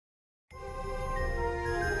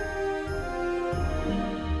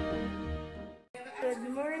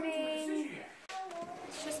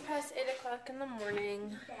o'clock in the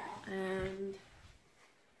morning, and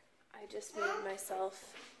I just made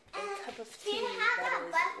myself a cup of tea that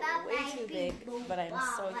is way too big, but I'm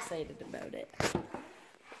so excited about it.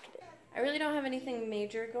 I really don't have anything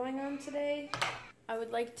major going on today. I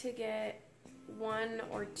would like to get 1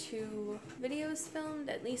 or 2 videos filmed,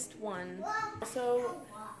 at least one. Also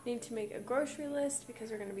need to make a grocery list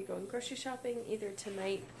because we're going to be going grocery shopping either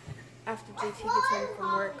tonight after JT gets home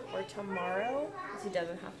from work or tomorrow, because he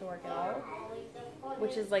doesn't have to work at all,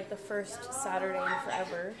 which is like the first Saturday in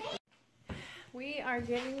forever. We are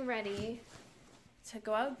getting ready to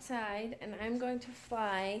go outside, and I'm going to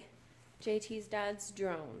fly JT's dad's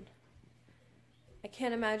drone. I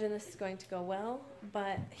can't imagine this is going to go well,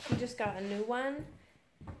 but he just got a new one,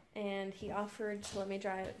 and he offered to let me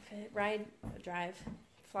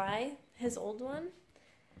fly his old one.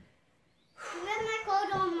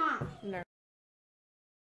 No.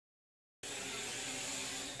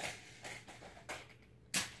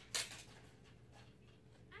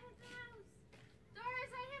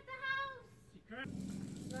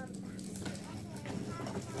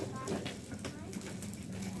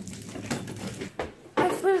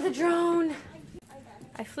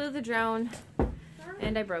 I flew the drone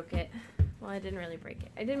and I broke it. Well, I didn't really break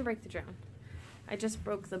it. I didn't break the drone. I just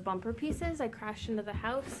broke the bumper pieces. I crashed into the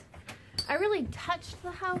house. I really touched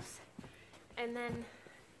the house, and then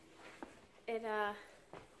it,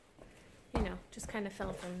 you know, just kind of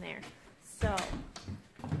fell from there. So,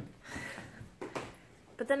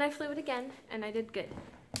 but then I flew it again, and I did good,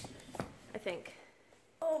 I think.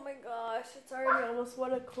 Oh my gosh, it's already almost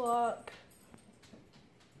 1 o'clock.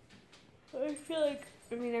 I feel like,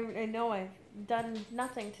 I know I've done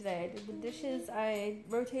nothing today. I did the dishes, I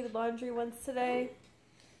rotated laundry once today,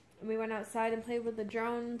 and we went outside and played with the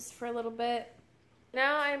drones for a little bit.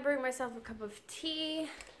 Now I'm brewing myself a cup of tea,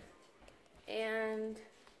 and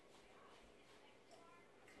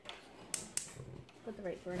put the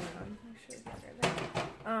right burner on.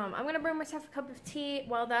 I'm gonna brew myself a cup of tea.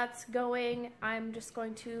 While that's going, I'm just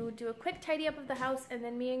going to do a quick tidy up of the house, and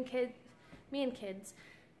then me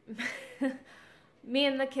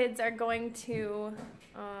and the kids are going to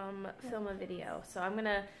film a video. So I'm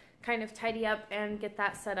gonna kind of tidy up and get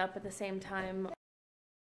that set up at the same time.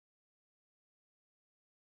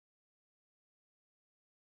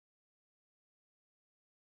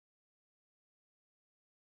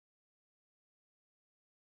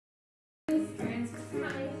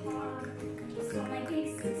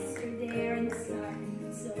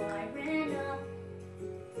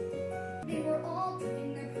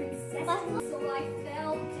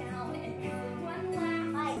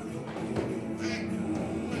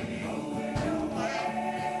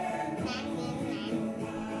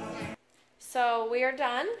 So we are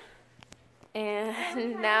done,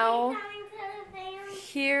 and now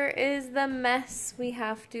here is the mess we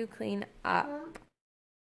have to clean up.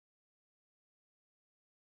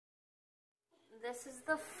 This is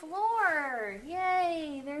the floor.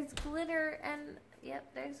 Yay! There's glitter and,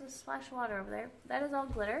 yep, there's a splash of water over there. That is all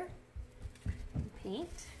glitter and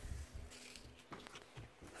paint.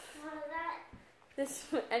 This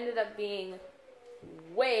ended up being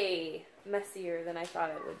way messier than I thought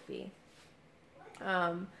it would be.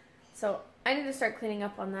 So I need to start cleaning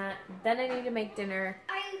up on that. Then I need to make dinner.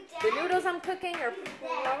 The noodles I'm cooking are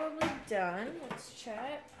probably done. Let's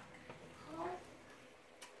check.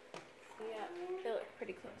 Yeah, they look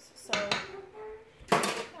pretty close. So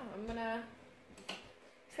yeah, I'm gonna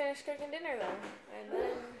finish cooking dinner then, and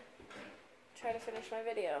then try to finish my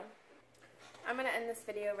video. I'm gonna end this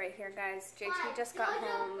video right here, guys. JT just got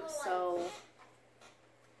home, so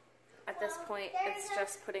at this point, it's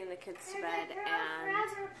just putting the kids to bed,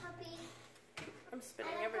 and I'm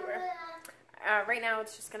spitting everywhere. Right now,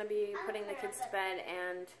 it's just going to be putting the kids to bed,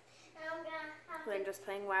 and then just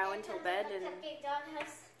playing WoW until bed, and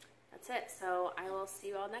that's it. So I will see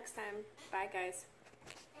you all next time. Bye, guys.